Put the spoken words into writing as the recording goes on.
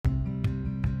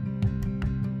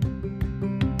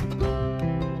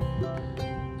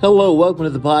Hello, welcome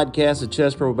to the podcast of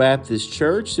Chesbro Baptist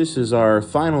Church. This is our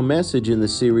final message in the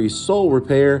series Soul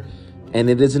Repair,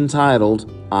 and it is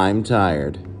entitled, I'm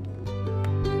Tired.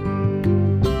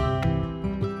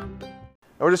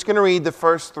 We're just going to read the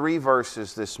first 3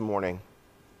 verses this morning.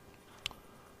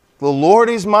 The Lord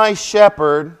is my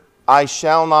shepherd, I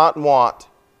shall not want.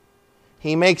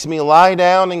 He makes me lie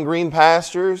down in green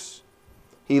pastures.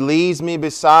 He leads me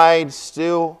beside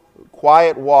still,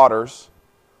 quiet waters.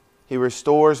 He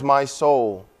restores my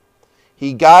soul.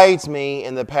 He guides me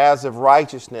in the paths of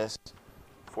righteousness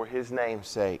for His name's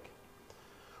sake.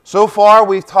 So far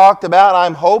we've talked about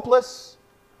I'm hopeless,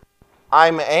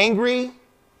 I'm angry,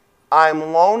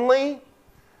 I'm lonely,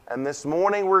 and this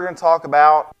morning we're going to talk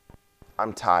about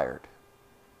I'm tired.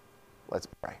 Let's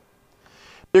pray.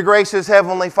 Dear gracious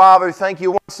Heavenly Father, thank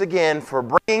you once again for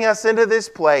bringing us into this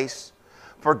place,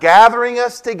 for gathering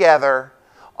us together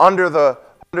under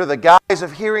the guise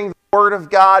of hearing the Word of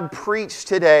God preached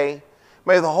today.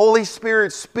 May the Holy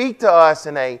Spirit speak to us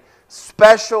in a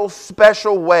special,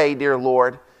 special way, dear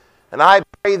Lord. And I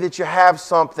pray that you have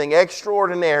something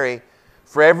extraordinary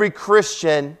for every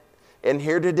Christian in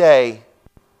here today.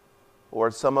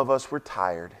 Lord, some of us were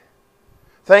tired.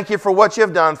 Thank you for what you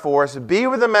have done for us. Be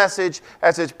with the message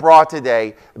as it's brought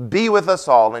today. Be with us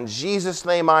all. In Jesus'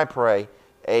 name I pray.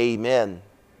 Amen.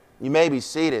 You may be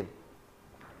seated.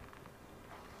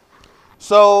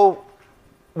 So,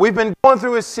 we've been going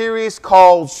through a series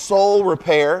called Soul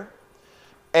Repair.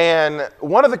 And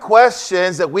one of the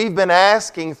questions that we've been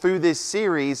asking through this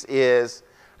series is,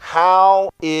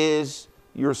 how is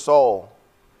your soul?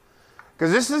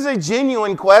 Because this is a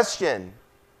genuine question.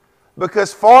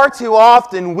 Because far too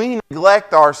often we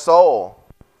neglect our soul.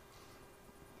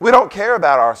 We don't care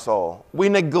about our soul. We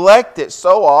neglect it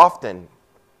so often.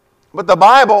 But the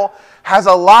Bible has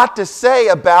a lot to say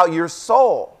about your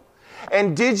soul.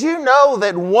 And did you know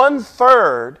that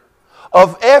 1/3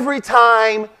 of every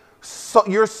time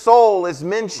your soul is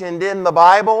mentioned in the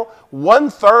Bible,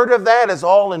 1/3 of that is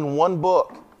all in one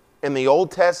book in the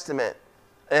Old Testament,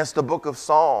 and it's the book of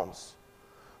Psalms.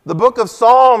 The book of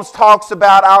Psalms talks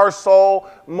about our soul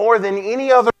more than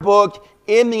any other book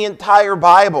in the entire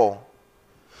Bible.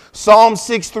 Psalm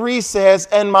 6:3 says,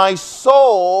 "And my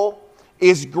soul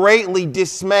is greatly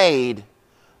dismayed,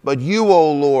 but you,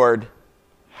 O Lord,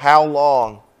 how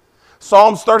long?"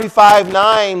 Psalms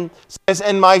 35:9 says,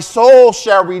 "And my soul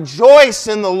shall rejoice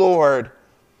in the Lord,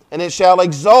 and it shall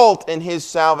exult in His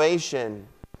salvation."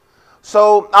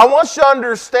 So I want you to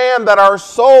understand that our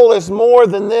soul is more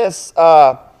than this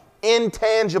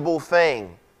intangible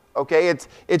thing. Okay,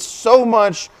 it's so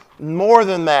much more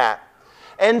than that.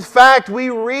 In fact, we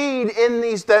read in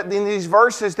these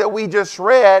verses that we just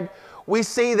read, we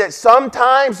see that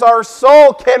sometimes our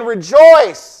soul can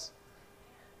rejoice,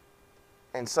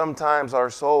 and sometimes our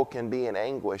soul can be in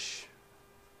anguish,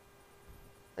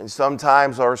 and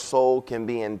sometimes our soul can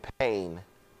be in pain.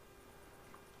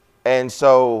 And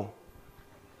so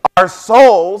our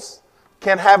souls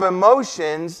can have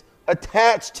emotions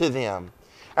attached to them.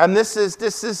 And this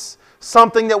is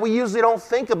something that we usually don't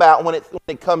think about when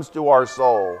it comes to our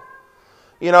soul.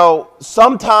 You know,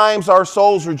 sometimes our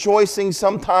soul's rejoicing,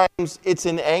 sometimes it's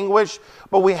in anguish,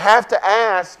 but we have to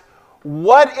ask,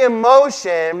 what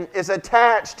emotion is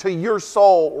attached to your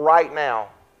soul right now?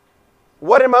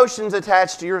 What emotion's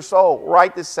attached to your soul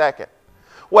right this second?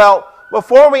 Well,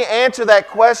 before we answer that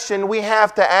question, we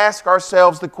have to ask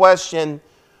ourselves the question,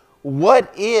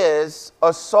 what is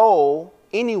a soul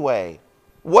anyway?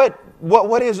 What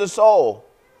is a soul?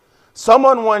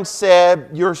 Someone once said,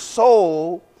 your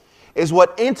soul is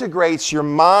what integrates your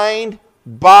mind,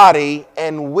 body,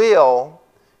 and will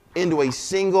into a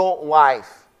single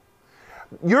life.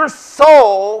 Your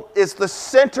soul is the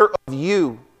center of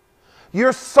you.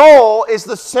 Your soul is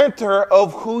the center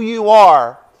of who you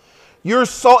are. Your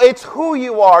soul, it's who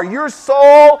you are. Your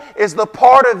soul is the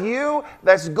part of you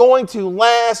that's going to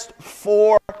last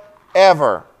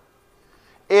forever.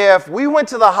 If we went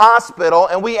to the hospital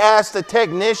and we asked a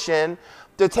technician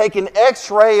to take an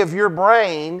x-ray of your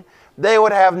brain, they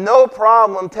would have no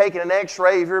problem taking an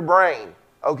x-ray of your brain,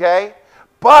 okay?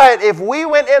 But if we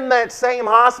went in that same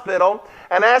hospital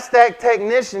and asked that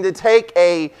technician to take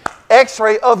an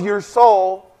x-ray of your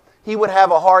soul, he would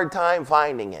have a hard time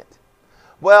finding it.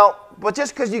 Well, but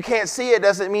just because you can't see it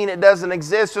doesn't mean it doesn't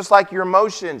exist, just like your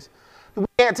emotions. We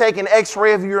can't take an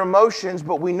x-ray of your emotions,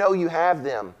 but we know you have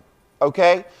them,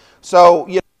 okay? So,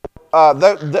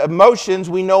 the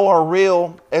emotions we know are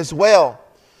real as well.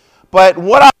 But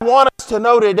what I want us to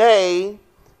know today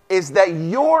is that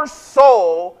your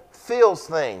soul feels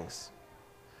things.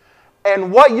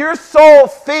 And what your soul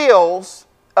feels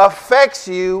affects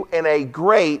you in a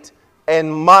great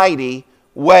and mighty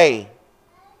way.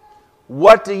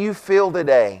 What do you feel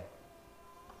today?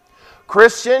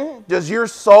 Christian, does your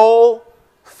soul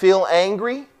feel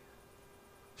angry?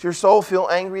 Does your soul feel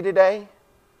angry today?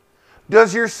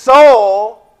 Does your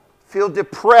soul feel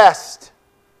depressed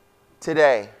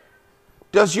today?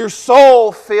 Does your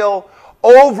soul feel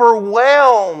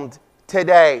overwhelmed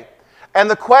today? And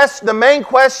the main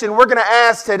question we're going to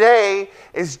ask today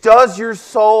is, does your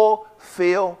soul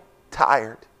feel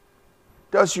tired?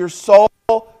 Does your soul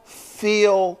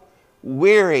feel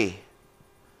weary?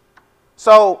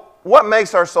 So, what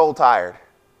makes our soul tired?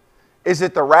 Is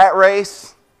it the rat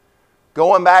race?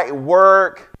 Going back to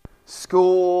work,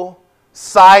 school,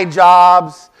 side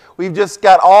jobs? We've just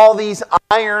got all these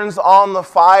irons on the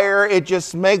fire. It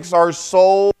just makes our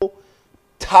soul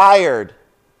tired.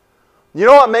 You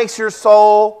know what makes your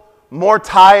soul more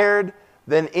tired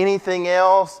than anything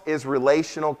else is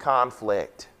relational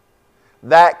conflict.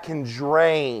 That can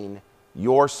drain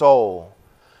your soul.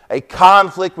 A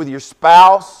conflict with your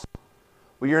spouse,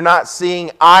 where you're not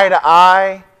seeing eye to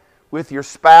eye with your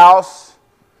spouse.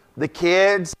 The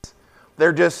kids,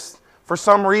 they're just, for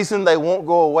some reason, they won't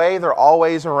go away. They're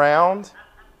always around.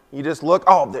 You just look,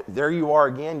 oh, there you are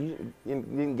again. You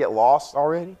didn't get lost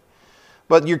already.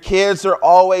 But your kids are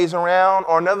always around.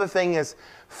 Or another thing is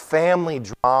family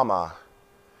drama.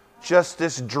 Just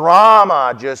this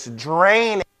drama, just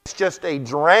draining. It's just a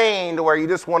drain to where you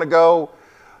just want to go,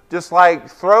 just like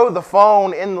throw the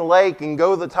phone in the lake and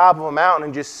go to the top of a mountain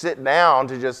and just sit down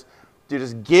to just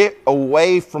get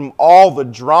away from all the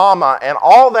drama. And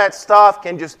all that stuff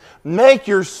can just make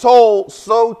your soul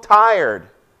so tired.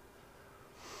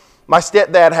 My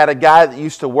stepdad had a guy that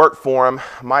used to work for him.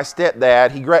 My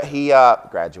stepdad, he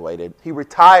graduated. He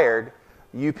retired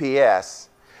UPS.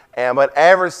 But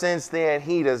ever since then,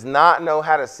 he does not know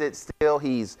how to sit still.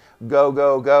 He's go,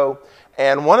 go, go.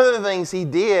 And one of the things he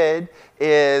did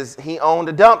is he owned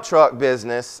a dump truck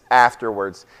business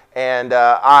afterwards. And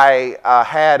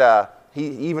he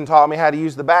even taught me how to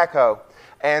use the backhoe.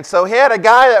 And so he had a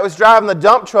guy that was driving the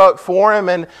dump truck for him,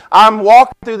 and I'm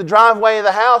walking through the driveway of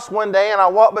the house one day, and I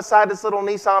walk beside this little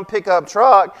Nissan pickup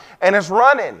truck, and it's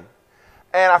running.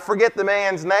 And I forget the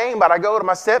man's name, but I go to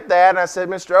my stepdad, and I said,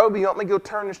 Mr. Obie, you want me to go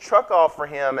turn this truck off for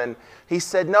him? And he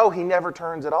said, no, he never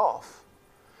turns it off.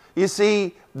 You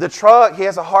see, the truck, he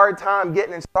has a hard time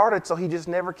getting it started, so he just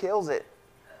never kills it.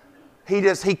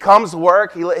 He comes to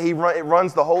work, he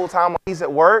runs the whole time while he's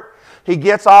at work. He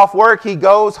gets off work, he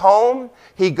goes home,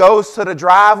 he goes to the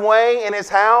driveway in his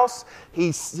house,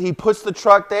 he puts the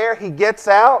truck there, he gets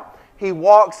out, he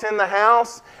walks in the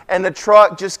house, and the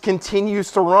truck just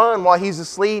continues to run while he's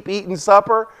asleep eating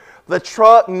supper. The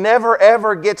truck never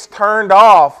ever gets turned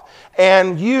off.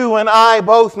 And you and I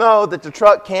both know that the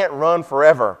truck can't run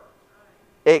forever.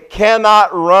 It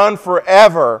cannot run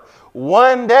forever.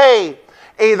 One day,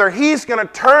 either he's going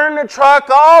to turn the truck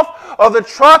off or the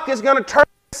truck is going to turn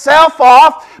itself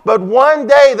off. But one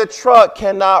day the truck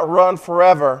cannot run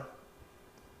forever.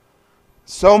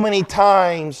 So many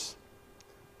times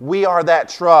we are that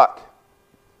truck.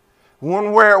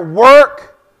 When we're at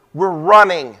work, we're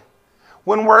running.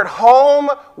 When we're at home,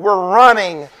 we're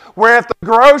running. We're at the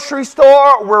grocery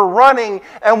store, we're running,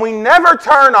 and we never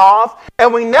turn off,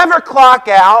 and we never clock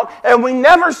out, and we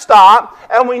never stop,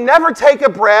 and we never take a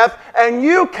breath, and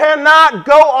you cannot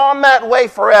go on that way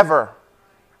forever.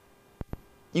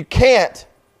 You can't.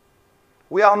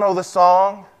 We all know the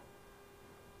song,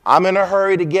 I'm in a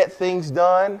hurry to get things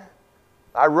done.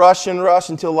 I rush and rush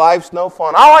until life's no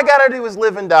fun. All I got to do is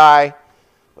live and die,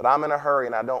 but I'm in a hurry,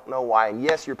 and I don't know why. And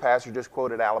yes, your pastor just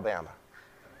quoted Alabama.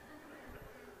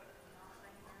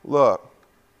 Look,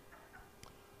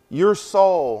 your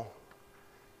soul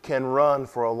can run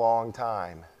for a long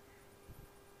time,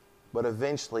 but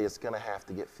eventually it's going to have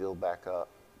to get filled back up.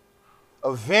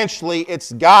 Eventually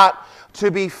it's got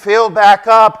to be filled back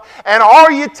up. And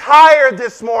are you tired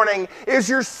this morning? Is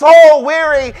your soul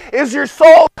weary? Is your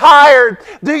soul tired?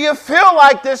 Do you feel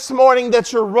like this morning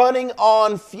that you're running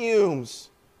on fumes?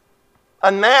 A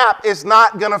nap is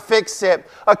not going to fix it.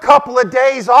 A couple of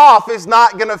days off is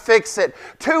not going to fix it.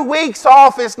 2 weeks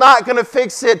off is not going to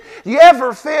fix it. You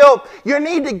ever feel you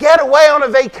need to get away on a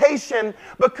vacation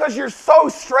because you're so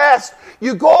stressed?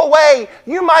 You go away.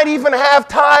 You might even have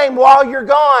time while you're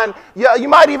gone. You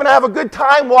might even have a good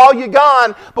time while you're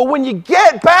gone. But when you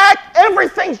get back,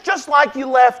 everything's just like you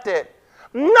left it.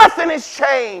 Nothing has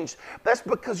changed. That's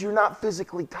because you're not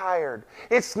physically tired.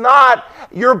 It's not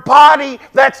your body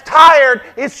that's tired.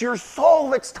 It's your soul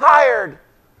that's tired.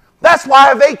 That's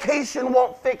why a vacation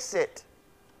won't fix it.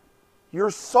 Your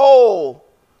soul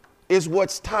is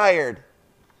what's tired.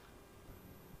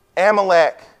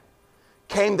 Amalek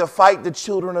came to fight the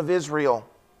children of Israel.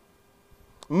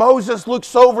 Moses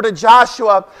looks over to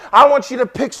Joshua. I want you to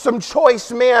pick some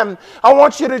choice men. I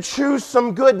want you to choose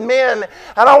some good men.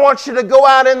 And I want you to go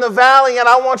out in the valley and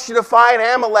I want you to fight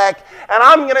Amalek. And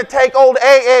I'm going to take old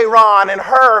Aaron and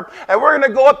Hur and we're going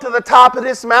to go up to the top of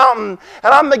this mountain.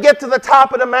 And I'm going to get to the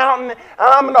top of the mountain and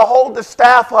I'm going to hold the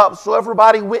staff up. So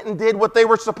everybody went and did what they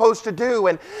were supposed to do.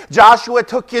 And Joshua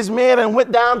took his men and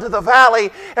went down to the valley.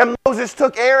 And Moses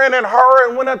took Aaron and Hur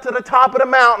and went up to the top of the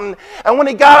mountain. And when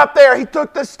he got up there, he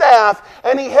took the staff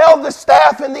and he held the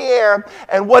staff in the air,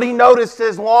 and what he noticed,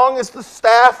 as long as the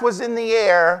staff was in the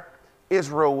air,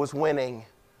 Israel was winning.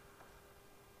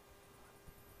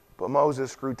 But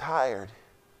Moses grew tired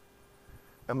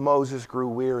and Moses grew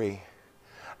weary.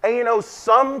 And you know,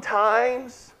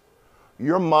 sometimes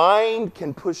your mind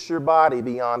can push your body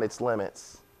beyond its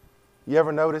limits. You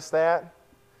ever notice that?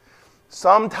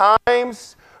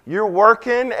 Sometimes you're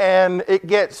working and it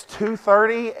gets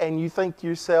 2:30 and you think to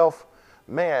yourself,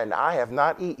 man, I have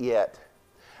not eaten yet.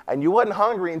 And you wasn't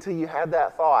hungry until you had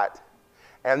that thought.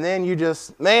 And then you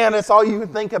just, man, that's all you can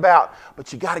think about.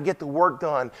 But you got to get the work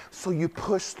done. So you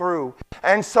push through.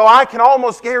 And so I can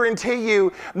almost guarantee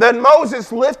you that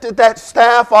Moses lifted that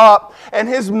staff up and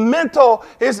his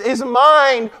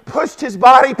mind pushed his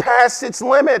body past its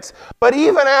limits. But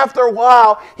even after a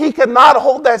while, he could not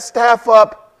hold that staff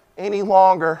up any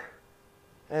longer.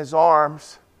 And his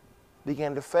arms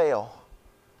began to fail,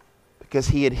 because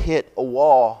he had hit a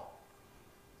wall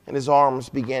and his arms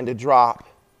began to drop.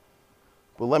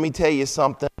 But let me tell you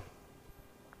something.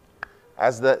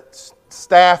 As the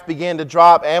staff began to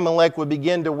drop, Amalek would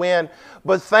begin to win.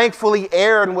 But thankfully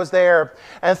Aaron was there,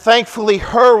 and thankfully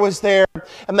Hur was there,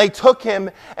 and they took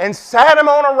him and sat him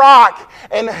on a rock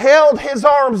and held his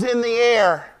arms in the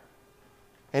air.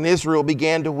 And Israel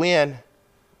began to win.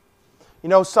 You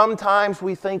know, sometimes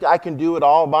we think I can do it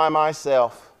all by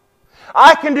myself.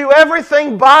 I can do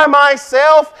everything by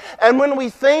myself, and when we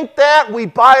think that, we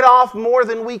bite off more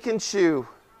than we can chew.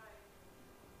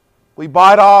 We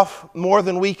bite off more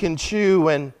than we can chew,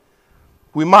 and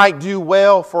we might do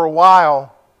well for a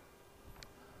while,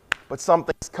 but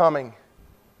something's coming.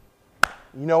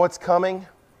 You know what's coming?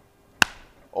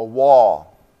 A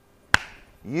wall.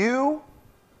 You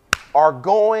are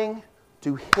going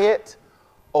to hit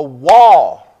a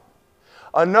wall.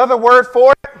 Another word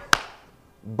for it: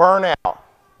 burnout.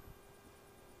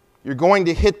 You're going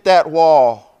to hit that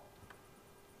wall.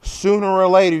 Sooner or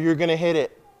later, you're going to hit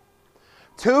it.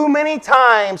 Too many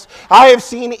times I have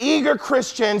seen eager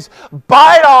Christians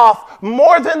bite off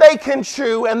more than they can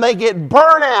chew, and they get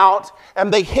burnt out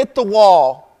and they hit the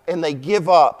wall and they give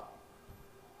up.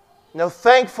 Now,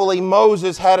 thankfully,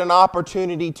 Moses had an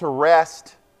opportunity to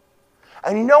rest.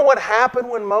 And you know what happened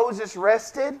when Moses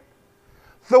rested?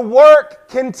 The work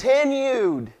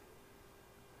continued.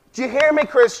 Do you hear me,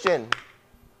 Christian?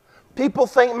 People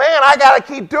think, man, I got to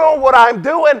keep doing what I'm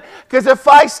doing because if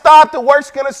I stop, the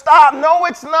work's going to stop. No,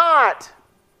 it's not.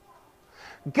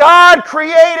 God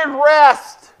created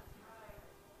rest.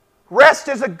 Rest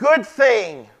is a good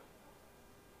thing.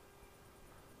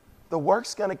 The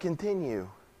work's going to continue.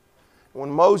 When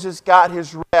Moses got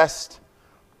his rest,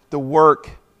 the work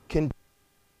continued.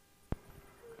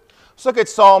 Let's look at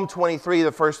Psalm 23,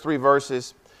 the first 3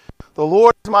 verses. The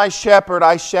Lord is my shepherd,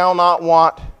 I shall not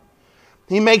want.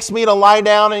 He makes me to lie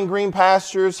down in green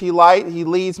pastures. He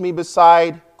leads me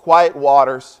beside quiet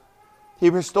waters. He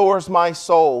restores my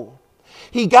soul.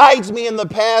 He guides me in the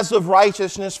paths of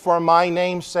righteousness for my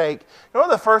name's sake. You know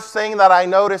the first thing that I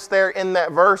noticed there in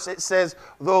that verse? It says,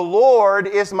 the Lord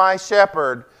is my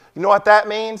shepherd. You know what that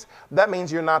means? That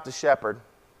means you're not the shepherd.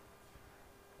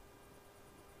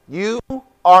 You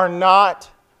are not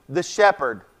the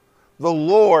shepherd. The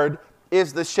Lord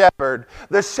is the shepherd.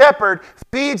 The shepherd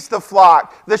feeds the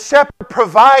flock. The shepherd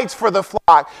provides for the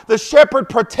flock. The shepherd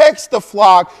protects the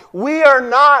flock. We are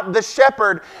not the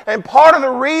shepherd. And part of the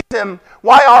reason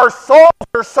why our souls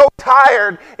are so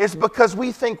tired is because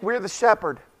we think we're the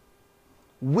shepherd.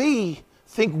 We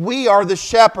think we are the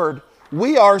shepherd.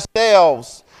 We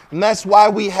ourselves. And that's why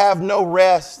we have no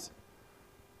rest.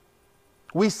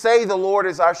 We say the Lord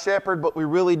is our shepherd, but we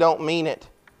really don't mean it.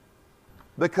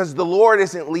 Because the Lord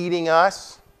isn't leading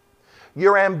us.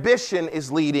 Your ambition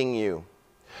is leading you.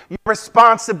 Your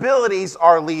responsibilities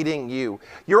are leading you.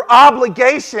 Your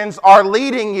obligations are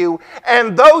leading you.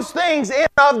 And those things in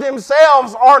and of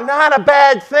themselves are not a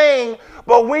bad thing.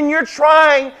 But when you're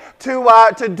trying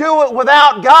to do it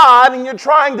without God and you're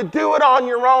trying to do it on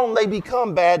your own, they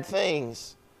become bad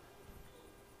things.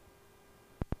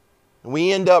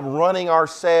 We end up running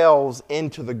ourselves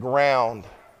into the ground.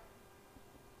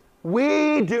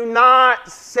 We do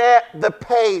not set the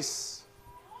pace.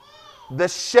 The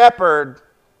shepherd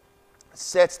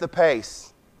sets the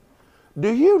pace.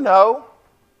 Do you know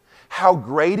how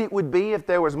great it would be if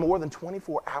there was more than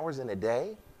 24 hours in a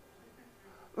day?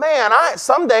 Man,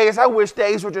 some days I wish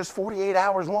days were just 48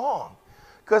 hours long.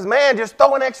 Because, man, just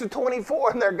throw an extra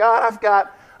 24 in there. God,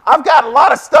 I've got a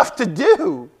lot of stuff to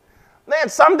do. Man,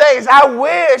 some days I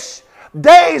wish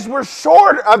days were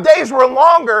shorter, days were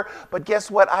longer. But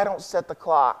guess what? I don't set the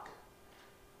clock.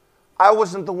 I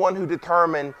wasn't the one who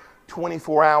determined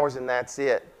 24 hours and that's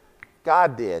it.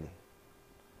 God did.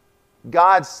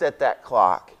 God set that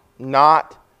clock,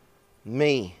 not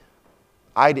me.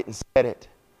 I didn't set it.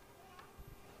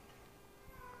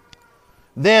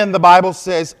 Then the Bible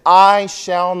says, I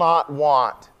shall not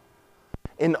want.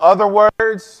 In other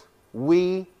words,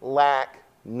 we lack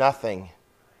nothing.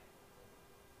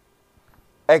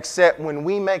 Except when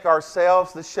we make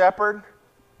ourselves the shepherd,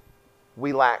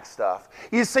 we lack stuff.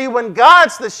 You see, when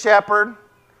God's the shepherd,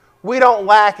 we don't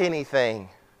lack anything.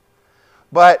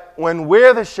 But when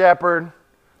we're the shepherd,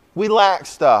 we lack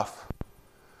stuff.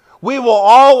 We will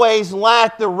always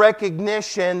lack the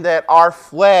recognition that our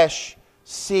flesh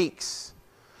seeks.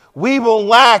 We will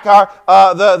lack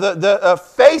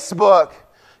Facebook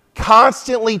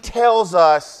constantly tells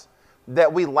us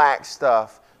that we lack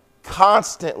stuff.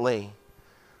 Constantly.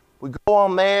 We go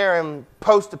on there and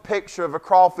post a picture of a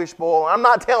crawfish boil. I'm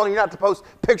not telling you not to post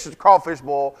pictures of crawfish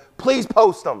boil. Please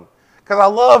post them. Because I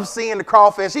love seeing the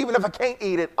crawfish. Even if I can't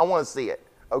eat it, I want to see it.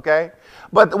 Okay?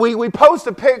 But we post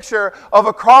a picture of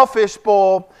a crawfish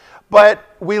boil, but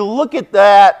we look at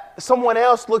that, someone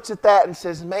else looks at that and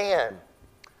says, man,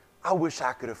 I wish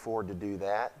I could afford to do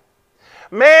that.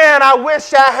 Man, I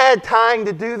wish I had time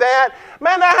to do that.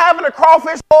 Man, they're having a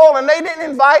crawfish boil and they didn't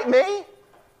invite me.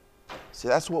 See,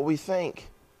 that's what we think.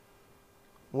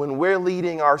 When we're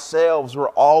leading ourselves, we're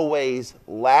always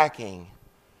lacking.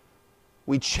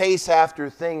 We chase after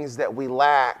things that we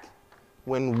lack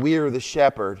when we're the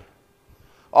shepherd.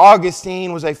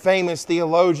 Augustine was a famous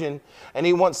theologian, and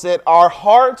he once said, our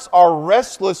hearts are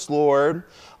restless, Lord,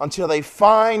 until they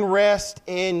find rest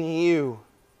in you.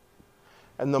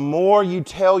 And the more you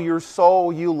tell your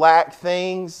soul you lack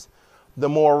things, the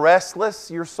more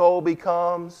restless your soul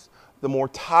becomes, the more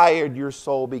tired your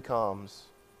soul becomes.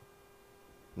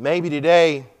 Maybe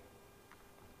today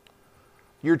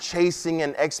you're chasing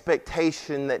an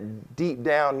expectation that deep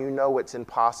down you know it's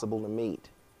impossible to meet.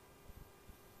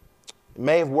 It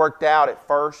may have worked out at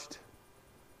first,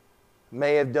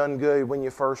 may have done good when you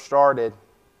first started,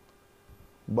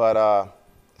 but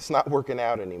it's not working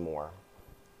out anymore.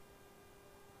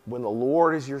 When the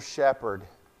Lord is your shepherd,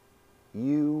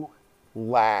 you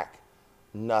lack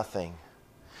nothing.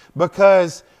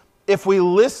 Because if we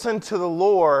listen to the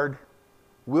Lord,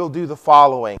 we'll do the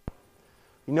following.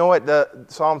 You know what the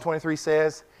Psalm 23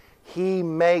 says? He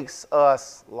makes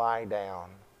us lie down.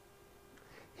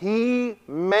 He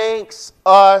makes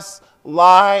us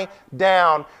lie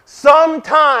down.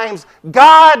 Sometimes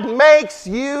God makes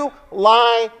you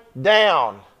lie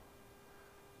down.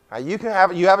 Now you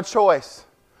have a choice.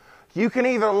 You can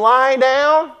either lie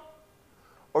down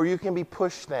or you can be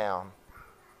pushed down.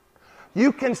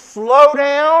 You can slow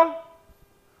down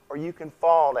or you can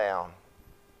fall down.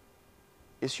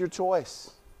 It's your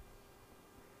choice.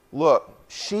 Look,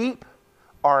 sheep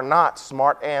are not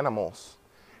smart animals.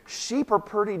 Sheep are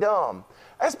pretty dumb.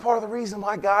 That's part of the reason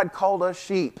why God called us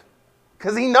sheep,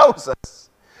 because He knows us.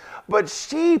 But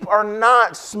sheep are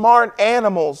not smart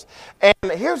animals. And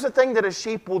here's the thing that a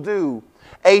sheep will do.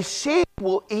 A sheep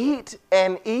will eat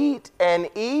and eat and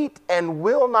eat and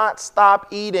will not stop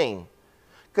eating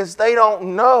because they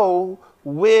don't know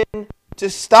when to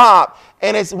stop.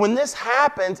 And when this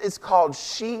happens, it's called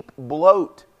sheep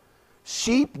bloat.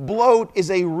 Sheep bloat is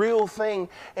a real thing,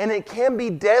 and it can be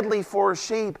deadly for a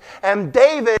sheep. And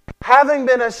David, having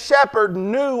been a shepherd,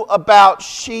 knew about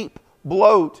sheep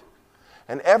bloat.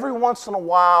 And every once in a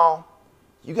while,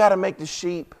 you got to make the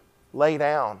sheep lay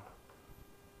down.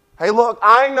 Hey, look,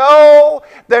 I know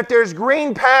that there's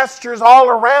green pastures all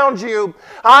around you.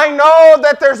 I know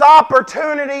that there's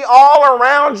opportunity all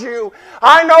around you.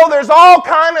 I know there's all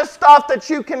kind of stuff that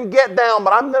you can get down,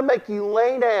 but I'm going to make you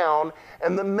lay down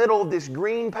in the middle of this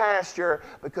green pasture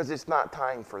because it's not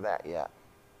time for that yet.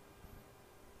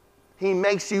 He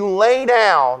makes you lay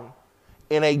down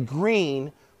in a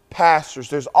green pastures.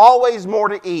 There's always more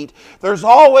to eat. There's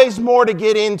always more to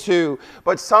get into.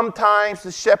 But sometimes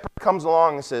the shepherd comes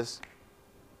along and says,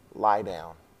 lie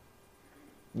down.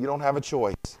 You don't have a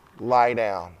choice. Lie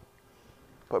down.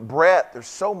 But Brett, there's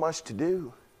so much to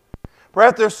do.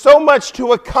 Brett, there's so much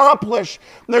to accomplish.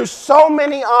 There's so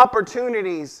many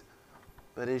opportunities.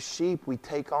 But as sheep, we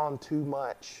take on too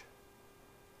much.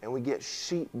 And we get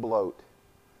sheep bloat.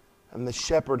 And the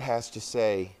shepherd has to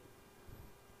say,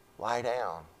 lie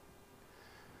down.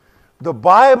 The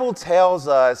Bible tells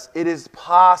us it is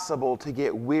possible to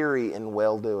get weary in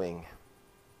well-doing.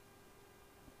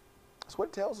 That's what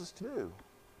it tells us to do.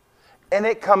 And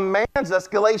it commands us,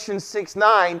 Galatians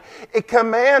 6:9, it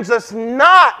commands us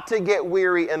not to get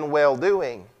weary in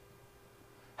well-doing.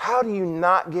 How do you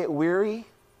not get weary?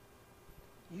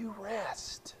 You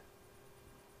rest.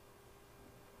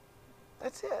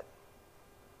 That's it.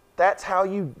 That's how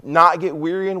you not get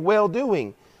weary in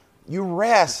well-doing. You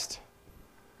rest.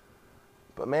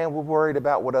 But man, we're worried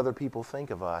about what other people think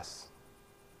of us.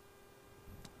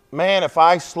 Man, if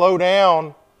I slow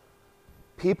down,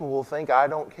 people will think I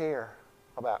don't care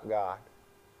about God.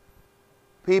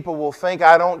 People will think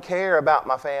I don't care about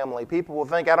my family. People will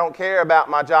think I don't care about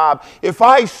my job. If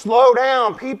I slow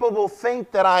down, people will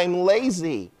think that I'm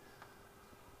lazy.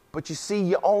 But you see,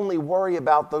 you only worry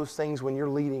about those things when you're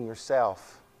leading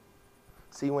yourself.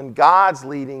 See, when God's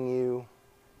leading you,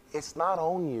 it's not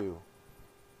on you.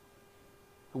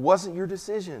 It wasn't your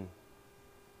decision.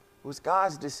 It was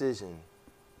God's decision.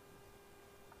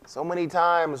 So many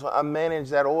times when I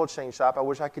managed that oil change shop, I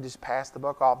wish I could just pass the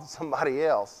buck off to somebody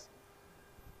else,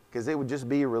 because it would just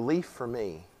be a relief for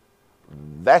me.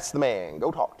 That's the man.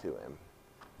 Go talk to him.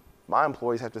 My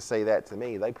employees have to say that to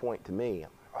me. They point to me.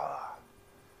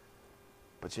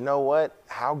 But you know what?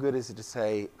 How good is it to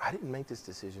say, I didn't make this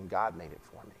decision. God made it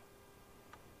for me.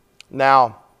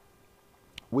 Now,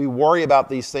 we worry about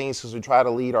these things because we try to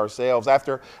lead ourselves.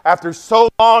 After so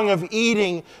long of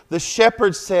eating, the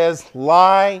shepherd says,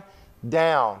 lie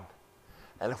down.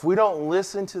 And if we don't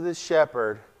listen to the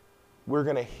shepherd, we're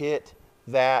going to hit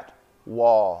that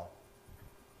wall.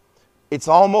 It's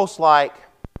almost like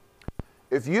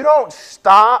if you don't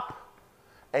stop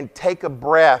and take a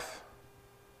breath,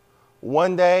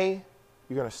 one day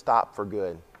you're going to stop for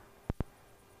good.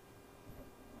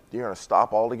 You're going to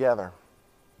stop altogether.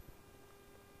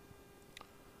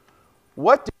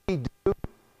 What do we do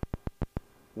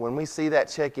when we see that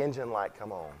check engine light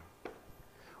come on?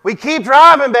 We keep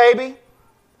driving, baby.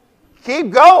 Keep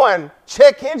going.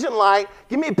 Check engine light.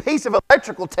 Give me a piece of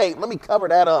electrical tape. Let me cover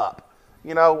that up.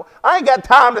 You know, I ain't got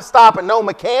time to stop at no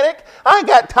mechanic. I ain't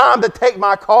got time to take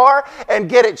my car and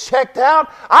get it checked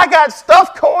out. I got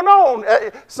stuff going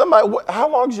on. Somebody, how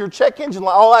long's your check engine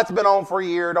light? Oh, that's been on for a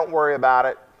year. Don't worry about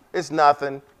it. It's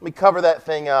nothing. Let me cover that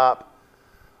thing up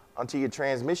until your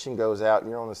transmission goes out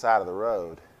and you're on the side of the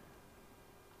road.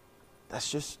 That's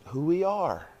just who we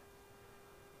are.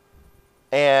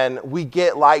 And we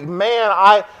get like,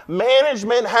 man,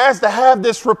 management has to have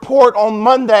this report on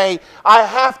Monday. I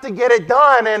have to get it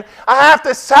done, and I have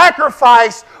to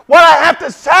sacrifice what I have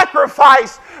to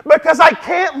sacrifice because I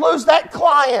can't lose that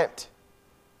client.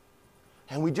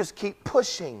 And we just keep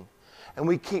pushing, and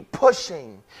we keep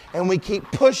pushing, and we keep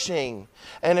pushing.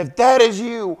 And if that is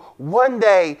you, one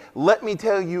day, let me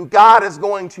tell you, God is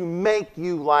going to make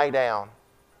you lie down.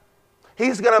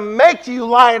 He's going to make you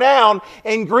lie down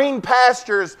in green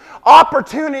pastures,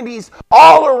 opportunities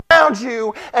all around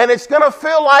you, and it's going to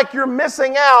feel like you're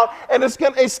missing out, and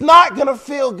it's not going to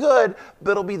feel good,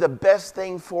 but it'll be the best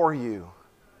thing for you.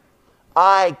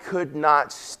 I could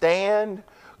not stand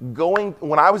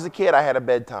when I was a kid, I had a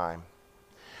bedtime.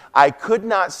 I could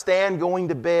not stand going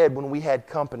to bed when we had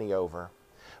company over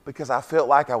because I felt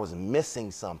like I was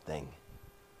missing something.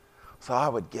 So I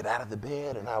would get out of the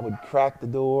bed and I would crack the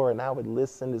door and I would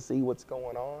listen to see what's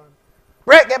going on.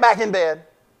 Brett, get back in bed.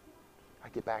 I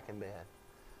get back in bed.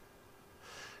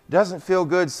 Doesn't feel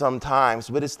good sometimes,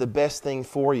 but it's the best thing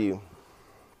for you.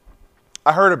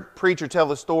 I heard a preacher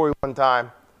tell a story one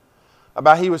time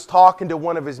about he was talking to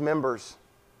one of his members.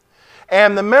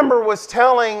 And the member was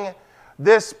telling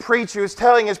his preacher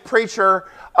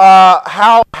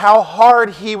how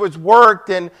hard he was worked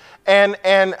and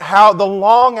how the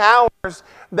long hours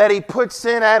that he puts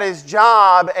in at his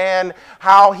job, and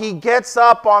how he gets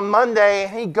up on Monday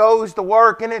and he goes to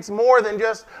work, and it's more than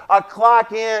just a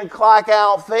clock in, clock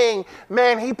out thing.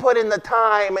 Man, he put in the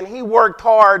time and he worked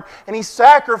hard and he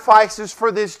sacrifices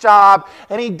for this job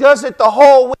and he does it the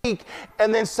whole week.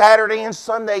 And then Saturday and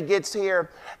Sunday gets here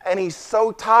and he's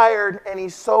so tired and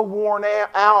he's so worn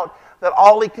out that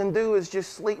all he can do is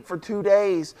just sleep for 2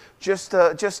 days just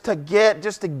to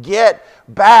get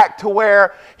back to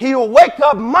where he'll wake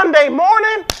up Monday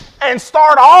morning and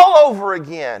start all over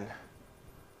again.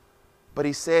 But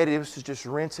he said it was just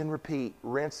rinse and repeat,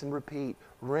 rinse and repeat,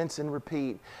 rinse and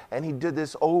repeat. And he did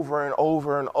this over and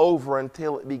over and over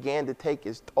until it began to take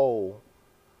his toll.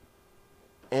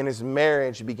 And his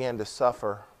marriage began to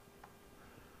suffer.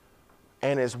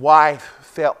 And his wife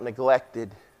felt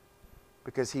neglected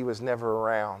because he was never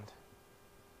around.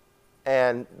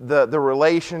 And the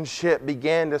relationship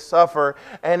began to suffer,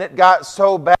 and it got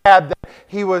so bad that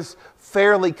he was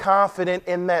fairly confident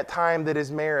in that time that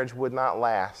his marriage would not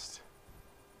last.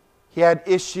 He had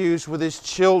issues with his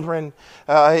children.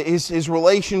 His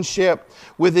relationship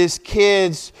with his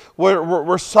kids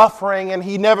were suffering, and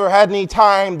he never had any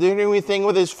time to do anything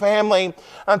with his family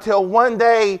until one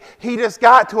day he just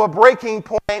got to a breaking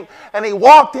point, and he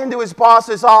walked into his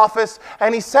boss's office,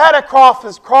 and he sat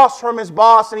across from his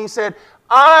boss, and he said,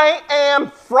 "I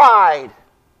am fried.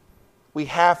 We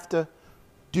have to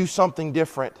do something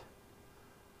different."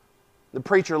 The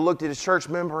preacher looked at his church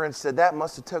member and said, "That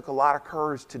must have took a lot of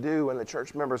courage to do." And the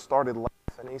church member started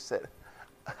laughing. He said,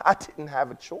 "I didn't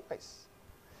have a choice.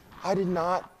 I did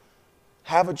not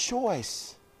have a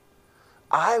choice.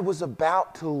 I was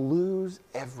about to lose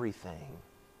everything."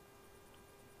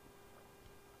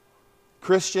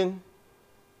 Christian,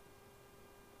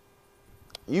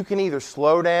 you can either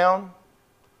slow down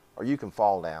or you can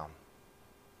fall down.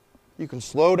 You can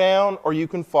slow down or you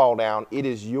can fall down. It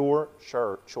is your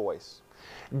choice.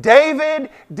 God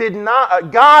did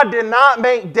not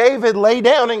make David lay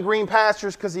down in green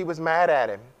pastures because he was mad at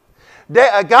him.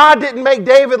 God didn't make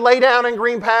David lay down in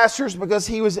green pastures because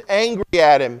he was angry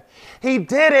at him. He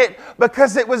did it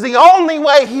because it was the only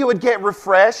way he would get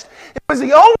refreshed. It was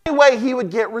the only way he would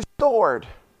get restored.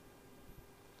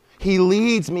 He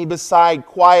leads me beside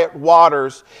quiet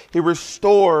waters. He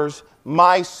restores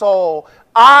my soul.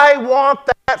 I want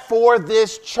that for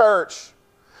this church.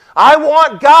 I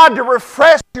want God to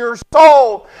refresh your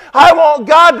soul. I want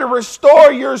God to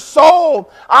restore your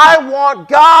soul. I want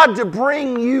God to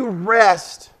bring you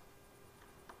rest.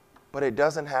 But it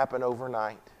doesn't happen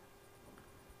overnight.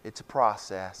 It's a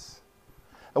process.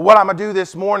 And what I'm going to do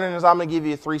this morning is I'm going to give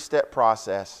you a 3-step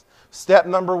process. Step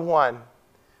number 1,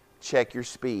 check your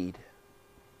speed.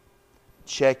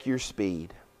 Check your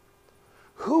speed.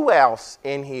 Who else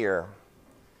in here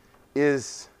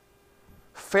is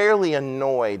fairly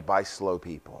annoyed by slow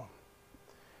people?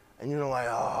 And you're like,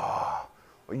 "Oh,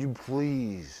 will you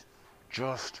please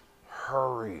just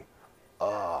hurry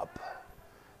up?"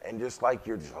 And just like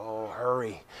you're just, "Oh,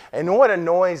 hurry." And what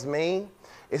annoys me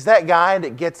is that guy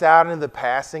that gets out into the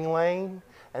passing lane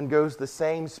and goes the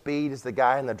same speed as the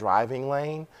guy in the driving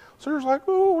lane. So you're just like,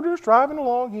 "Oh, we're just driving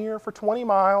along here for 20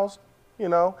 miles. You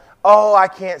know, oh, I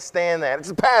can't stand that. It's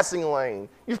a passing lane.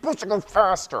 You're supposed to go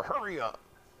faster. Hurry up."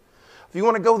 If you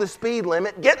want to go the speed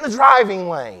limit, get in the driving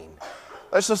lane.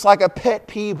 That's just like a pet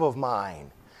peeve of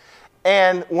mine.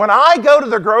 And when I go to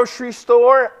the grocery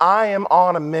store, I am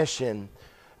on a mission.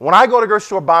 When I go to the grocery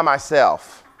store by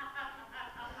myself,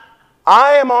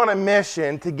 I am on a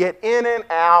mission to get in and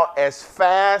out as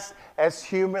fast as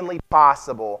humanly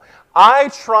possible. I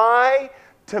try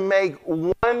to make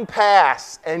one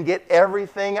pass and get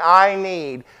everything I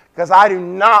need because I do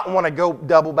not want to go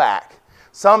double back.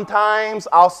 Sometimes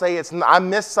I'll say I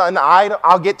missed an item.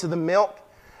 I'll get to the milk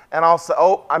and I'll say,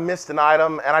 "Oh, I missed an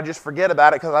item," and I just forget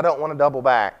about it because I don't want to double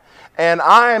back. And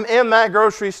I am in that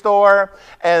grocery store,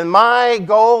 and my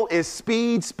goal is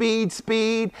speed, speed,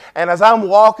 speed. And as I'm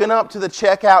walking up to the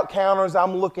checkout counters,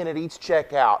 I'm looking at each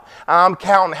checkout. I'm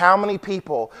counting how many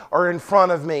people are in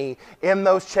front of me in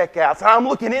those checkouts. And I'm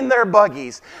looking in their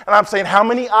buggies, and I'm saying, how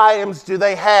many items do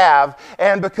they have?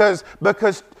 And because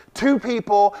 2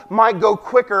 people might go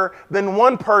quicker than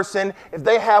 1 person if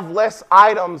they have less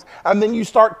items. And then you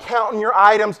start counting your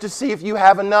items to see if you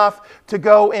have enough to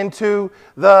go into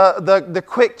the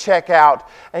quick checkout.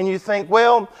 And you think,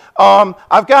 well,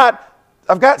 I've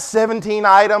got 17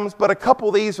 items, but a couple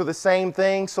of these are the same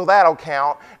thing, so that'll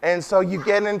count. And so you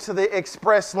get into the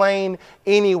express lane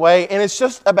anyway. And it's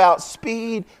just about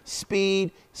speed,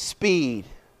 speed, speed.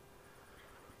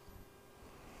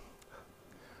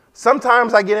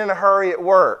 Sometimes I get in a hurry at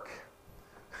work.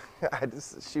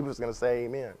 She was going to say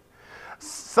amen.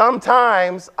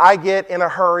 Sometimes I get in a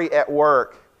hurry at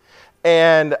work,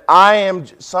 and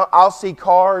I'll see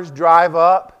cars drive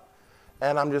up,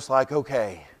 and I'm just like,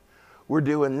 okay, we're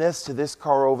doing this to this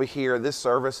car over here. This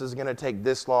service is going to take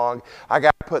this long. I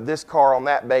got to put this car on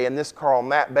that bay and this car on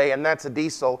that bay, and that's a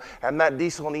diesel, and that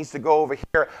diesel needs to go over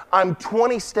here. I'm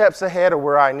 20 steps ahead of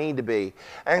where I need to be.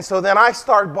 And so then I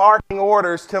start barking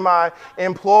orders to my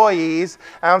employees,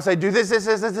 and I'm saying, do this,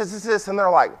 and they're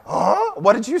like, huh?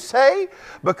 What did you say?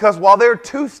 Because while they're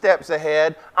 2 steps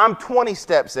ahead, I'm 20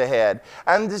 steps ahead.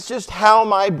 And it's just how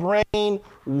my brain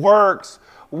works.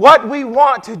 What we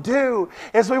want to do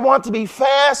is we want to be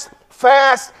fast,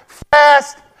 fast,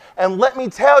 fast. And let me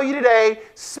tell you today,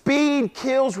 speed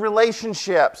kills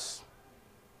relationships.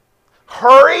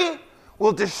 Hurry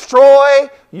will destroy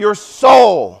your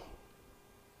soul.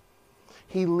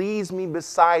 He leads me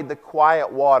beside the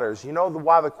quiet waters. You know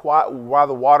why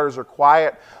the waters are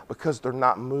quiet? Because they're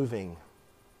not moving.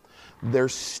 They're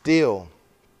still.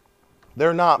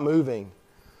 They're not moving.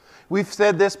 We've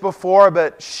said this before,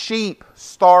 but sheep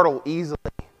startle easily.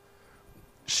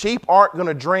 Sheep aren't going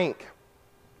to drink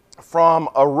from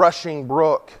a rushing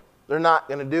brook. They're not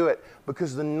going to do it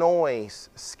because the noise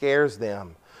scares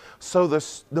them. So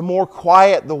the more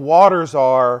quiet the waters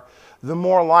are, the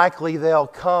more likely they'll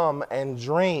come and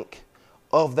drink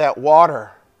of that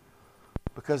water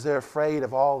because they're afraid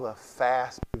of all the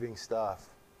fast-moving stuff.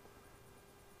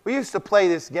 We used to play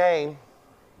this game.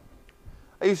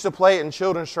 I used to play it in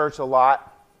children's church a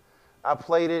lot. I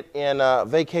played it in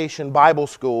Vacation Bible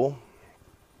School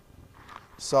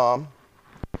some.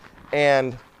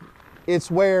 And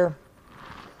it's where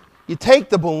you take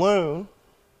the balloon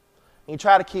and you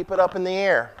try to keep it up in the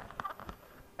air.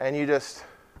 And you just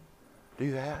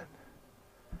do that.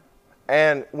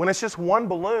 And when it's just one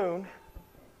balloon,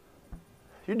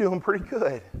 you're doing pretty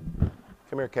good.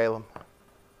 Come here, Caleb.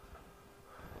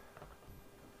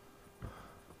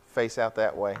 Face out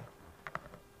that way.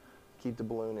 Keep the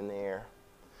balloon in the air.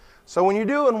 So when you're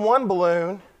doing one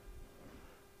balloon,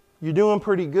 you're doing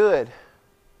pretty good.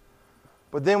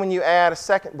 But then when you add a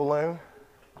second balloon,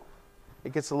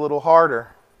 it gets a little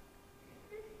harder.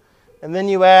 And then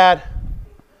you add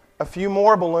a few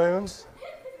more balloons,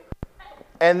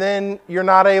 and then you're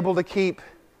not able to keep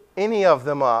any of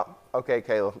them up. Okay,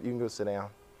 Caleb, you can go sit down.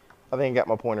 I think I got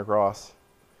my point across.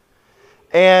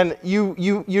 And you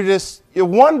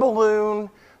one balloon,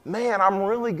 man, I'm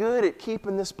really good at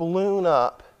keeping this balloon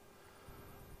up.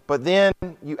 But then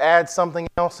you add something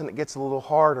else and it gets a little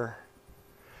harder.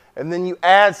 And then you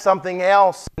add something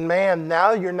else, and man,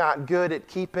 now you're not good at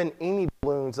keeping any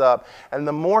balloons up. And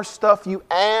the more stuff you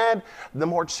add, the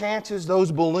more chances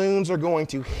those balloons are going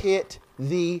to hit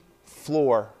the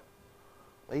floor.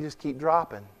 They just keep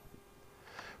dropping.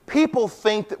 People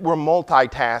think that we're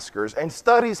multitaskers, and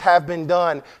studies have been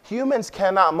done. Humans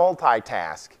cannot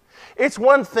multitask. It's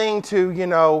one thing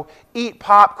to, eat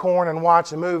popcorn and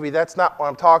watch a movie. That's not what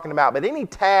I'm talking about. But any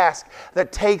task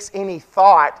that takes any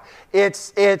thought,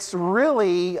 it's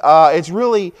really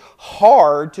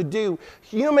hard to do.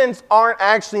 Humans aren't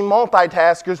actually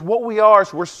multitaskers. What we are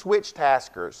is we're switch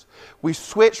taskers. We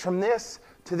switch from this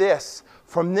to this,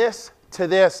 from this to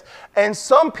this. And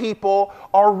some people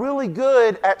are really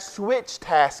good at switch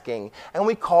tasking, and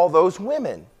we call those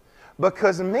women.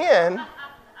 Because men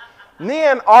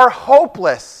are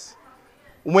hopeless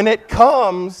when it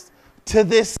comes to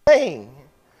this thing.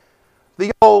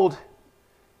 The old,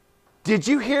 did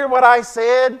you hear what I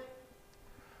said?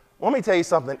 Let me tell you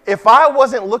something. If I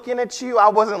wasn't looking at you, I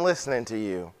wasn't listening to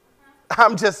you.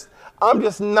 I'm just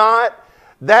not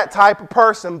that type of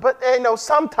person. But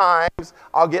sometimes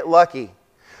I'll get lucky.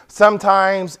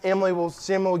 Sometimes Emily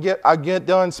will get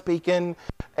done speaking,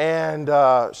 and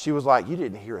she was like, "You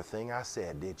didn't hear a thing I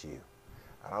said, did you?"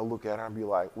 And I'll look at her and be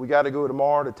like, "We got to go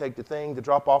tomorrow to take the thing to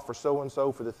drop off for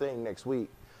so-and-so for the thing next week."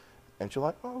 And she's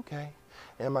like, "Oh, okay."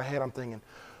 And in my head, I'm thinking,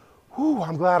 "Whew,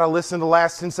 I'm glad I listened to the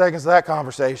last 10 seconds of that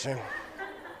conversation."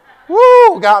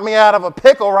 Woo, got me out of a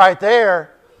pickle right there.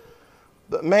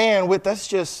 But man, that's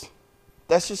just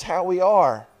how we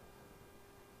are.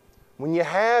 When you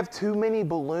have too many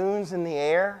balloons in the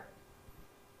air,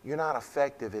 you're not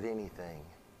effective at anything.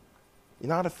 You're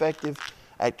not effective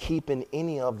at keeping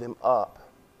any of them up.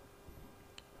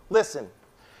 Listen,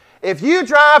 if you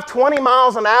drive 20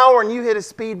 miles an hour and you hit a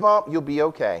speed bump, you'll be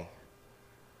okay.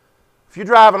 If you're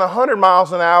driving 100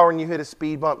 miles an hour and you hit a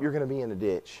speed bump, you're going to be in a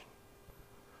ditch.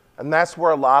 And that's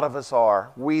where a lot of us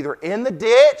are. We're either in the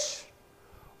ditch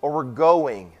or we're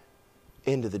going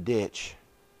into the ditch.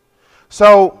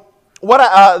 So,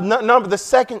 the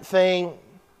second thing,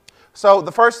 so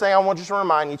the first thing I want just to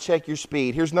remind you, check your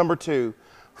speed. Here's number 2.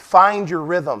 Find your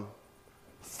rhythm.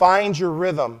 Find your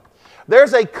rhythm.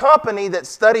 There's a company that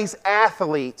studies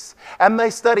athletes, and they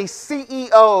study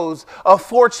CEOs of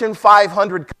Fortune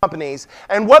 500 companies.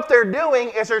 And what they're doing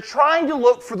is they're trying to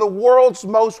look for the world's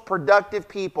most productive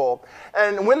people.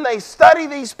 And when they study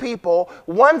these people,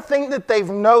 one thing that they've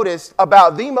noticed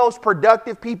about the most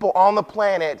productive people on the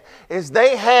planet is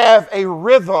they have a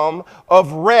rhythm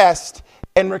of rest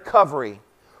and recovery.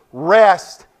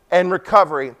 Rest and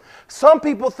recovery. Some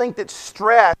people think that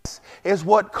stress is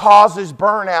what causes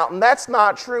burnout, and that's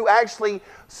not true. Actually,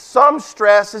 some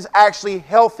stress is actually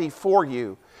healthy for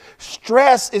you.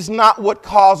 Stress is not what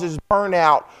causes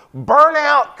burnout.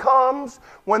 Burnout comes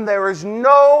when there is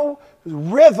no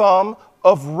rhythm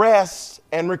of rest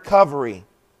and recovery.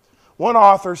 One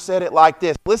author said it like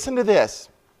this. Listen to this.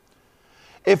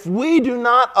 If we do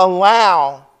not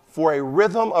allow for a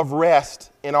rhythm of rest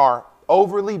in our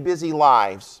overly busy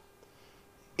lives,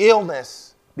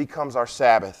 illness becomes our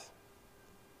Sabbath.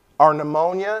 Our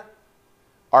pneumonia,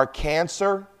 our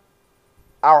cancer,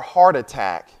 our heart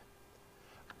attack,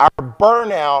 our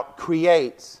burnout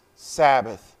creates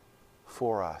Sabbath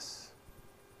for us.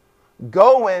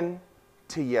 Going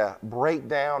till you break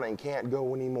down and can't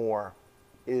go anymore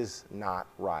is not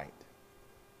right.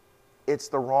 It's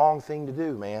the wrong thing to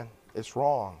do, man. It's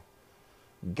wrong.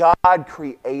 God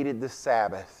created the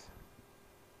Sabbath.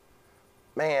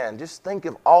 Man, just think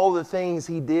of all the things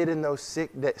He did in those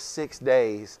 6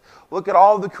 days. Look at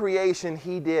all the creation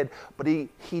He did. But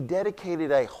He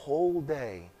dedicated a whole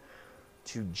day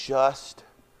to just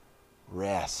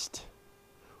rest.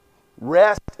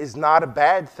 Rest is not a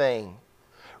bad thing.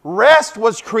 Rest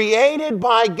was created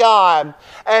by God.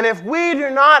 And if we do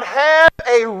not have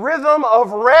a rhythm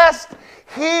of rest,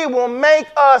 He will make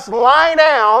us lie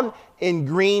down in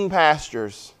green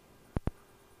pastures.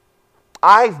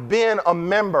 I've been a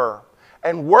member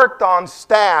and worked on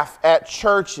staff at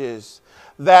churches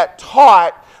that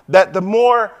taught that the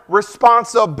more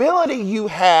responsibility you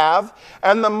have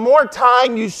and the more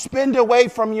time you spend away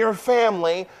from your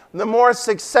family, the more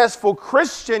successful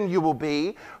Christian you will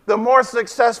be, the more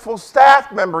successful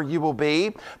staff member you will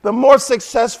be, the more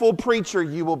successful preacher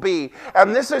you will be.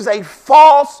 And this is a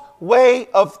false way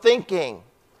of thinking,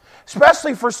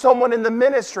 especially for someone in the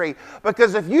ministry,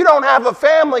 because if you don't have a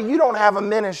family, you don't have a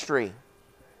ministry.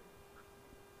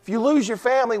 If you lose your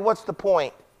family, what's the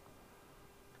point?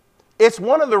 It's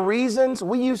one of the reasons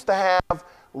we used to have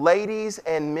ladies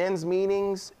and men's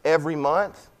meetings every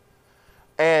month.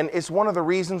 And it's one of the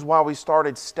reasons why we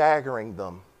started staggering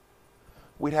them.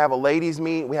 We'd have a ladies'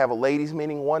 meeting. We have a ladies'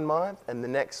 meeting one month, and the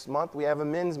next month we have a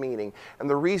men's meeting. And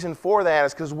the reason for that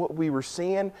is because what we were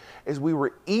seeing is we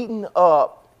were eating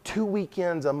up 2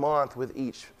 weekends a month with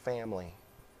each family.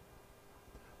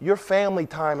 Your family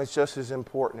time is just as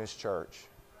important as church.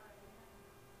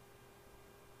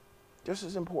 Just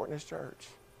as important as church.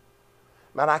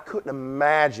 Man, I couldn't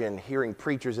imagine hearing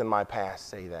preachers in my past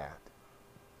say that.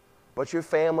 But your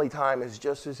family time is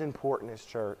just as important as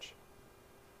church.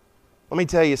 Let me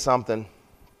tell you something.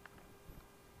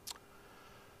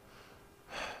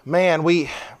 Man, we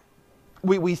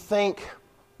think,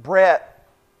 Brett,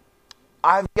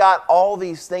 I've got all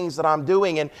these things that I'm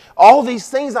doing, and all these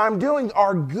things I'm doing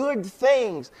are good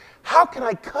things. How can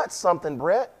I cut something,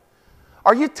 Brett?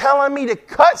 Are you telling me to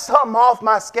cut something off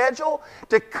my schedule?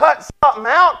 To cut something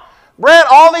out? Brett,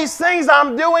 all these things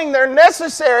I'm doing, they're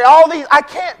necessary. I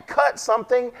can't cut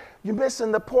something. You're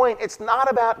missing the point. It's not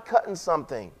about cutting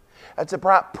something. It's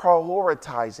about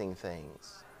prioritizing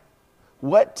things.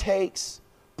 What takes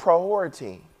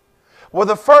priority? Well,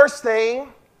 the first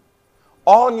thing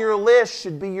on your list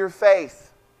should be your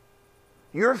faith.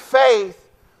 Your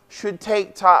faith should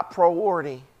take top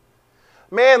priority.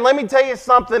 Man, let me tell you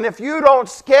something. If you don't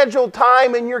schedule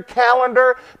time in your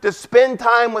calendar to spend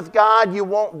time with God, you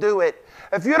won't do it.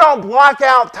 If you don't block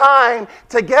out time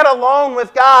to get alone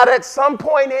with God at some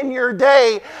point in your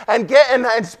day and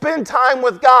spend time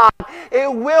with God,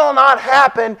 it will not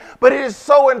happen. But it is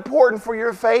so important for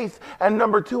your faith. And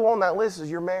number 2 on that list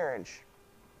is your marriage.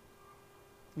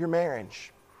 Your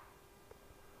marriage.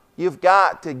 You've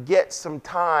got to get some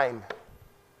time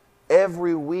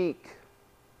every week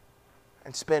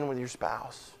and spend with your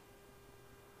spouse.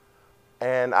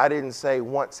 And I didn't say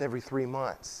once every 3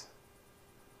 months.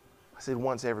 I said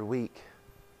once every week.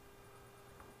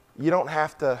 You don't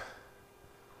have to,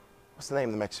 what's the name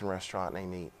of the Mexican restaurant they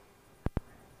eat?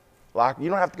 You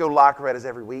don't have to go to La Coretta's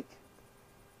every week.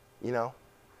 You know?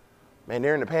 Man,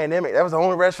 during the pandemic, that was the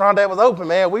only restaurant that was open,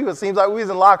 man. Seems like we was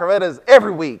in La Coretta's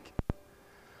every week.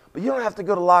 But you don't have to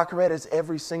go to La Coretta's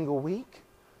every single week.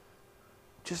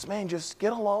 Just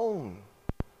get alone.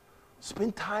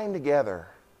 Spend time together.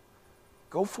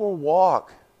 Go for a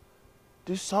walk.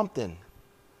 Do something.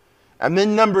 And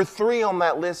then number 3 on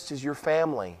that list is your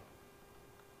family.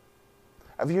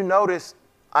 Have you noticed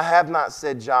I have not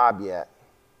said job yet?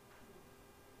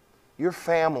 Your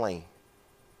family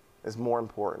is more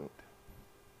important.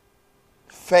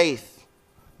 Faith,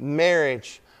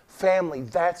 marriage, family,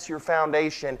 that's your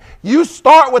foundation. You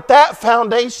start with that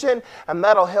foundation, and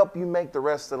that'll help you make the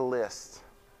rest of the list.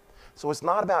 So it's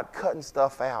not about cutting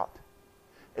stuff out.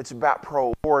 It's about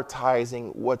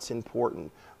prioritizing what's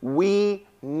important. We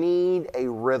need a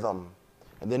rhythm.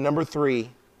 And then number 3,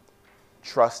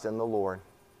 trust in the Lord.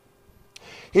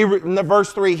 In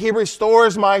verse 3, He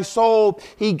restores my soul.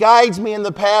 He guides me in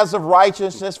the paths of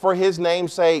righteousness for His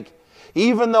name's sake.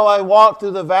 Even though I walk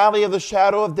through the valley of the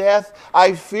shadow of death,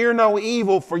 I fear no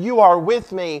evil, for you are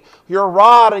with me. Your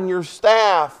rod and your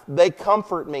staff, they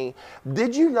comfort me.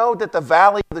 Did you know that the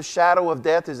valley of the shadow of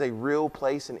death is a real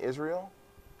place in Israel?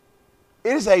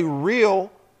 It is a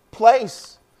real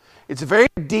place. It's a very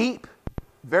deep,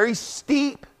 very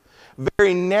steep,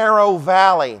 very narrow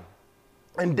valley.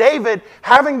 And David,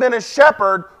 having been a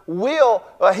shepherd,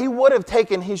 he would have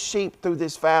taken his sheep through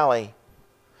this valley.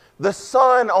 The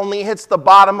sun only hits the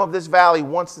bottom of this valley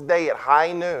once a day at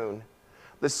high noon.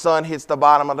 The sun hits the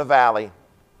bottom of the valley.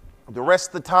 The rest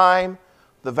of the time,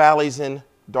 the valley's in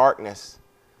darkness.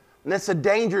 And it's a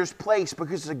dangerous place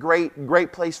because it's a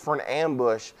great place for an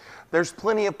ambush. There's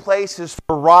plenty of places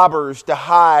for robbers to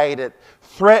hide and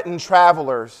threaten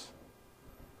travelers.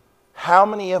 How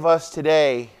many of us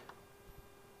today,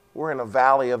 we're in a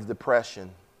valley of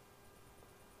depression?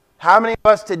 How many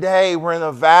of us today, we're in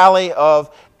a valley of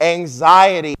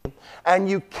anxiety, and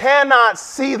you cannot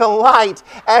see the light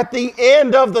at the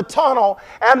end of the tunnel,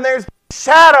 and there's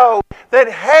shadow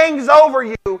that hangs over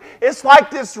you. It's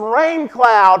like this rain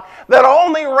cloud that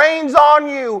only rains on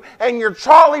you, and you're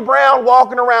Charlie Brown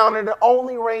walking around and it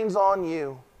only rains on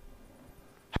you.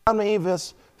 How many of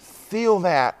us feel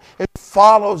that? It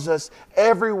follows us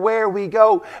everywhere we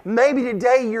go. Maybe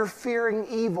today you're fearing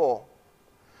evil.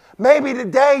 Maybe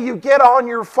today you get on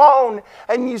your phone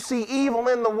and you see evil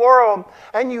in the world,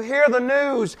 and you hear the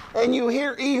news and you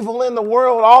hear evil in the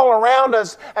world all around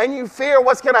us, and you fear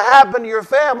what's going to happen to your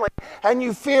family, and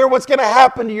you fear what's going to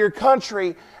happen to your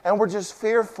country, and we're just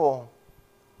fearful.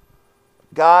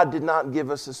 God did not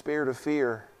give us a spirit of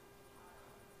fear,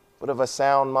 but of a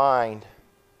sound mind.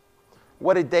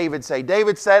 What did David say?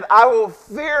 David said, I will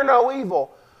fear no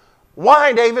evil.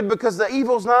 Why, David? Because the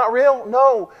evil's not real?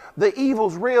 No, the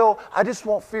evil's real. I just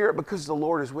won't fear it because the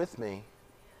Lord is with me.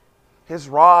 His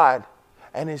rod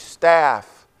and His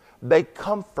staff, they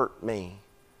comfort me.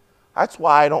 That's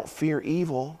why I don't fear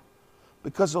evil,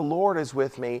 because the Lord is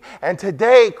with me. And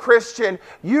today, Christian,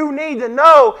 you need to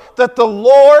know that the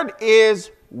Lord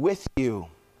is with you.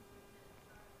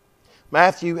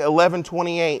 Matthew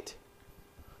 11:28.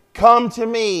 Come to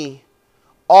me,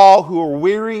 all who are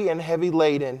weary and heavy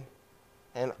laden,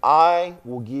 and I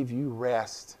will give you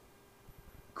rest.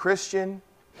 Christian,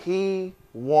 He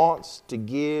wants to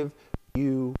give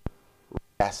you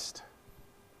rest.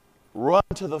 Run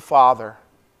to the Father.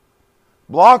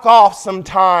 Block off some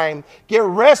time. Get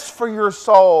rest for your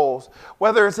souls.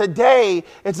 Whether it's a day,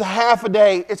 it's a half a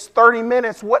day, it's 30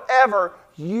 minutes, whatever,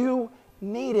 you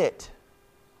need it.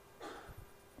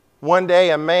 One day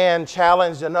a man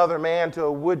challenged another man to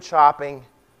a wood chopping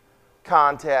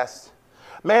contest.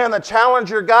 Man, the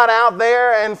challenger got out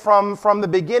there, and from the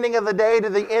beginning of the day to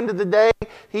the end of the day,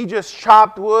 he just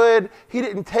chopped wood. He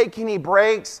didn't take any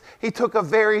breaks. He took a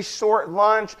very short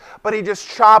lunch, but he just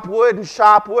chopped wood and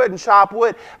chopped wood and chopped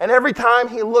wood. And every time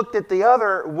he looked at the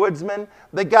other woodsman,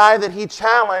 the guy that he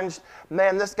challenged,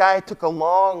 man, this guy took a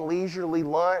long, leisurely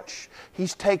lunch.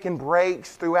 He's taking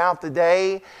breaks throughout the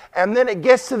day. And then it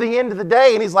gets to the end of the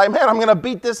day, and he's like, man, I'm going to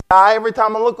beat this guy. Every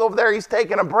time I look over there, he's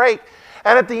taking a break.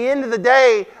 And at the end of the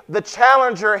day, the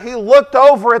challenger, he looked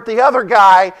over at the other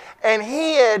guy, and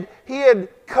he had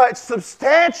cut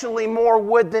substantially more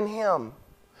wood than him.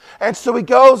 And so he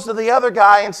goes to the other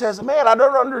guy and says, man, I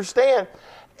don't understand.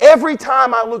 Every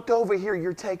time I looked over here,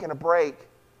 you're taking a break.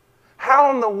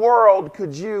 How in the world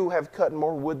could you have cut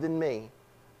more wood than me?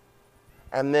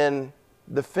 And then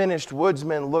the finished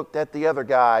woodsman looked at the other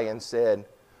guy and said,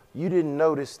 you didn't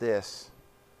notice this,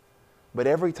 but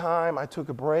every time I took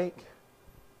a break,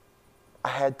 I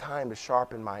had time to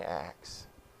sharpen my axe.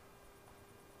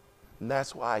 And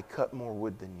that's why I cut more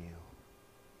wood than you.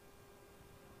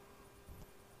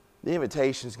 The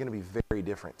invitation is going to be very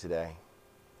different today.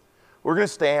 We're going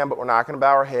to stand, but we're not going to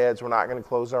bow our heads. We're not going to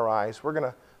close our eyes. We're going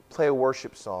to play a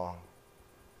worship song.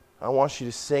 I want you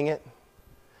to sing it.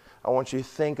 I want you to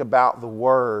think about the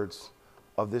words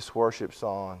of this worship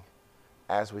song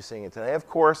as we sing it today. Of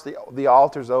course, the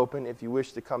altar's open. If you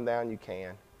wish to come down, you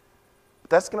can. But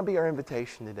that's going to be our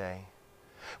invitation today.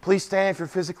 Please stand if you're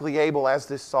physically able as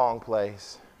this song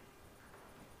plays.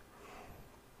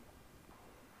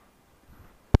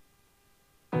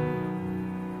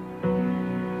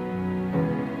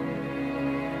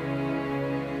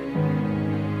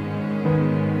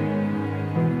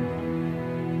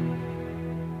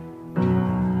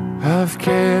 I've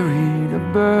carried a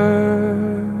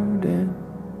burden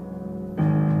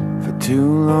for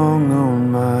too long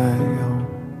on my own.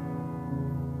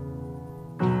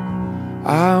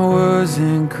 I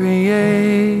wasn't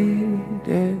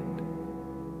created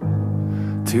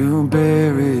to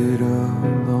bear it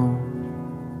alone.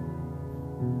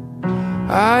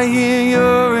 I hear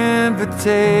your invitation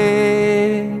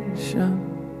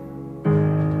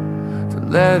to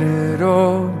let it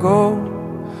all go.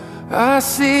 I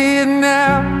see it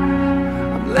now,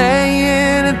 I'm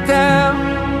laying it down.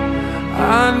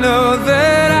 I know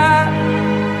that I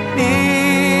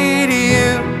need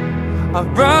you.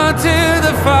 I've run to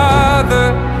the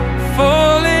Father,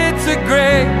 fall into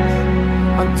grace.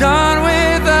 I'm done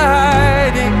with the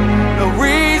hiding, no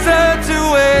reason to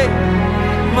wait.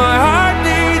 My heart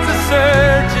needs a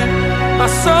surgeon, my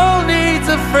soul needs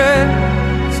a friend.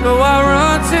 So I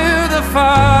run to the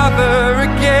Father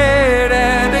again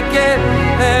and again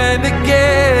and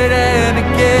again and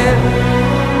again.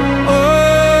 Oh,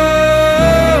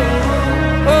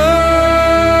 oh,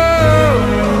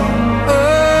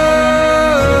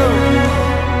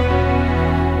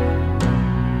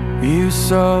 oh. You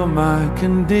saw my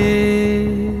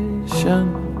condition,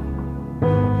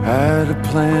 had a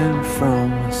plan from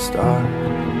the start.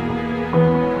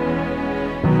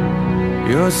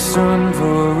 Your son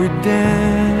for redemption,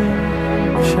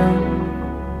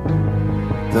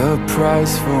 the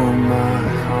price for my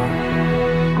heart.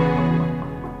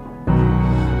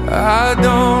 I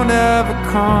don't have a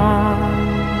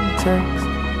context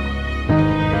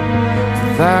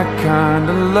for that kind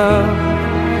of love.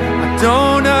 I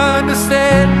don't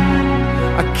understand,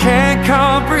 I can't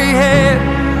comprehend.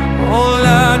 All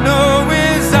I know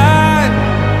is I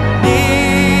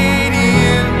need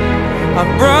you. I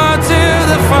brought to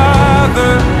the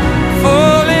Father,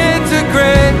 fall into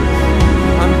grace.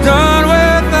 I'm done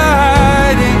with the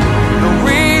hiding, no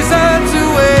reason to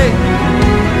wait.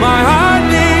 My heart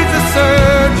needs a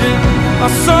surgeon, my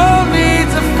soul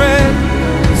needs a friend.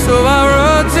 So I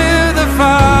run to the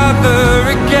Father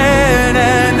again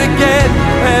and again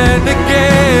and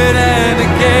again and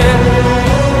again.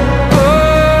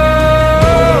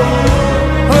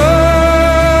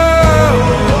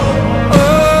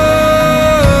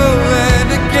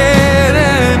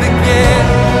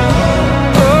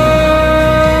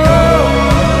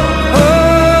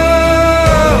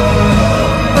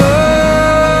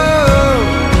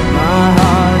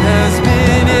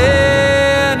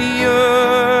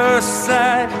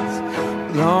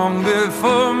 Long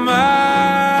before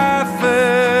my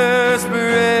first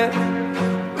breath,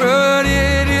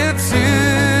 running into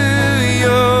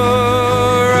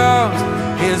your arms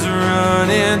is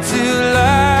running to